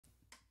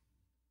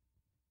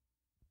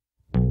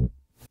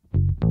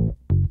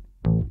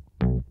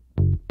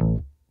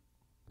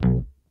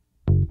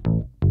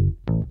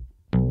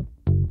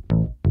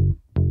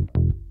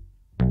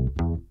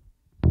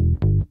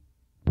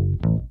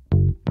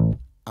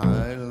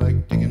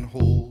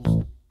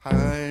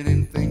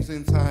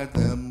inside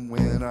them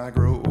when I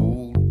grow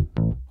old.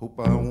 Hope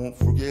I won't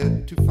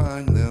forget to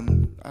find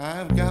them.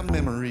 I've got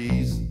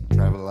memories,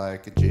 travel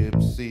like a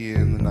gypsy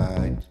in the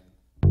night.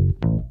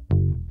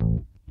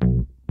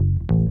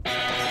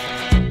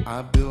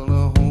 I build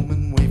a home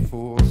and wait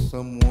for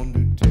someone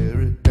to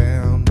tear it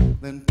down,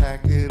 then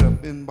pack it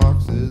up in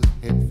boxes,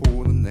 head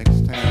for the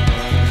next town.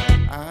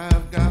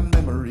 I've got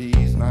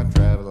memories and I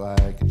travel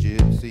like a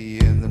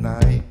gypsy in the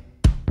night.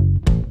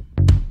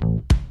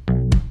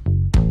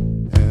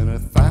 And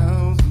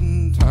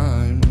 1,000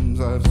 times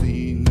I've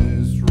seen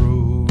this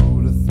road,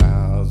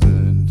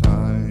 1,000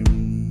 times.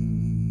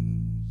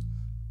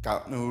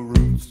 Got no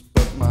roots,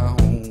 but my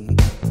home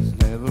is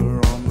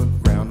never on the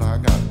ground. I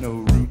got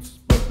no roots,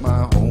 but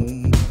my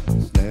home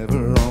is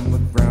never on the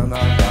ground.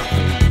 I got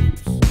no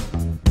roots.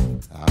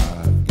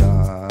 I've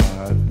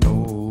got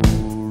no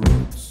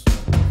roots.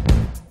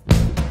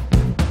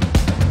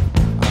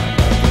 I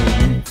got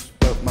no roots,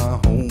 but my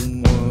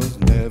home was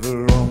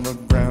never on the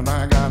ground.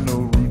 I got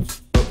no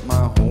roots, but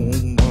my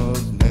home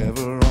was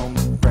never on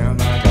the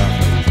ground. I got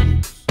no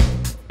roots.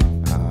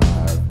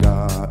 I've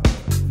got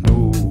no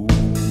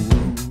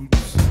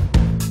roots.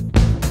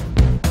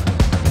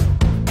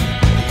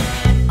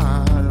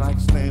 I like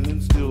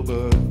standing still,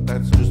 but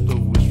that's just a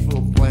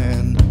wishful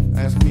plan.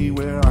 Ask me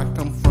where I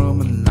come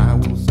from and I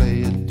will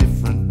say a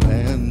different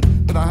land.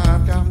 But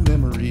I've got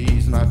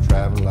memories and I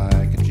travel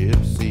like a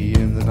gypsy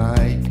in the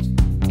night.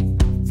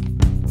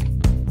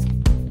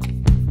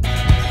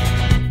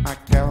 I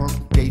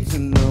count gates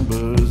and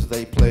numbers,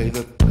 they play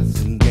the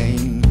pleasant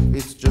game.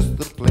 It's just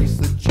the place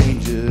that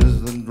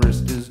changes, the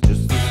rest is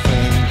just the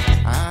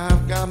same.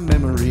 I've got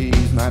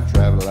memories and I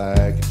travel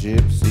like a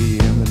gypsy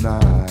in the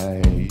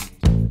night.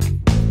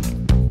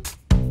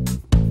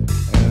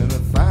 And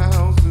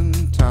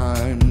 1,000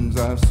 times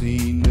I've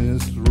seen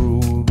this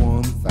road,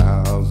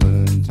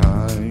 1,000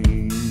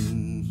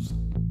 times.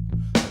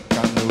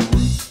 Got no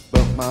roots,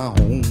 but my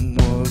home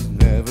was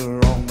never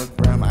on the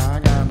ground. I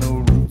got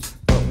no roots,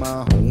 but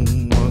my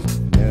home was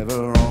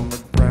never on the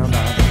ground. I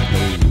got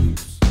no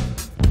roots.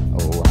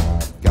 Oh,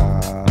 I've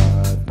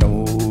got no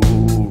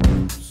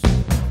roots.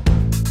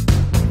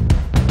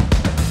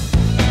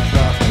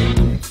 Got no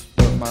roots,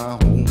 but my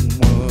home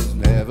was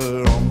never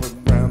on the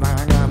ground.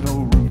 I got no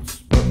roots,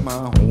 but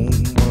my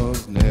home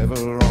was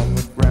never on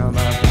the ground. I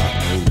got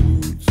no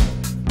roots.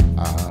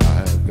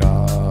 I've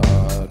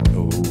got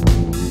no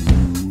roots.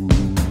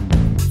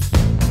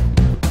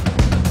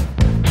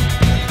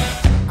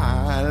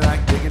 I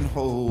like digging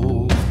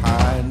holes,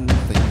 hiding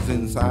things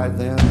inside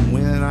them.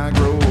 When I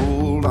grow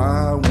old,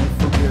 I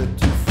won't forget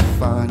to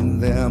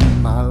find them.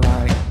 I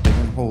like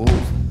digging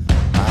holes,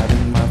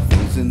 hiding my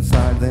things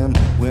inside them.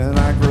 When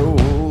I grow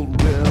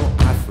old, will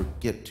I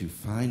forget to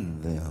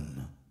find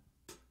them?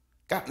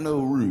 Got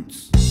no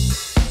roots.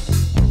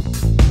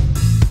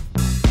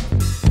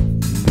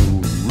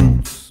 No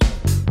roots.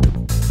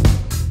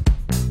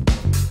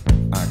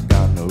 I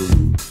got no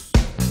roots.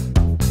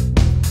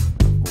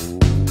 Oh,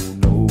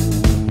 no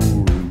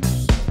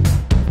roots.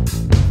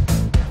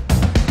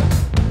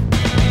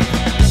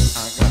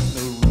 I got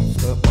no roots,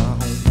 but my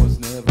home was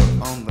never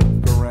on the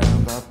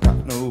ground. I've got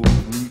no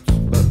roots,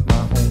 but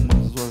my home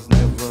was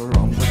never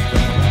on the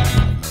ground.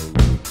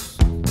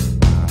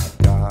 I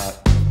got no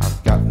roots.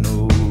 I've got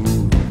no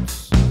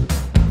roots.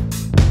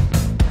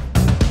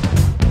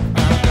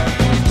 I've got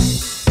no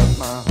roots, but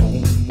my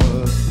home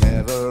was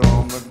never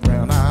on the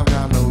ground. I've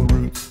got no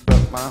roots,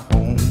 but my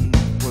home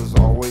was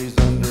always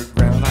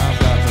underground. I've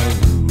got no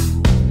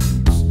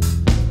roots.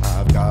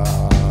 I've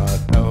got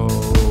no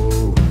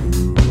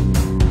roots.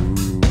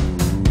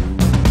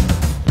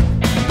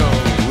 No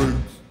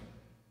roots.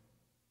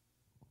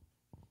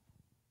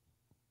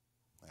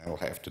 That'll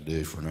have to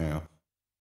do for now.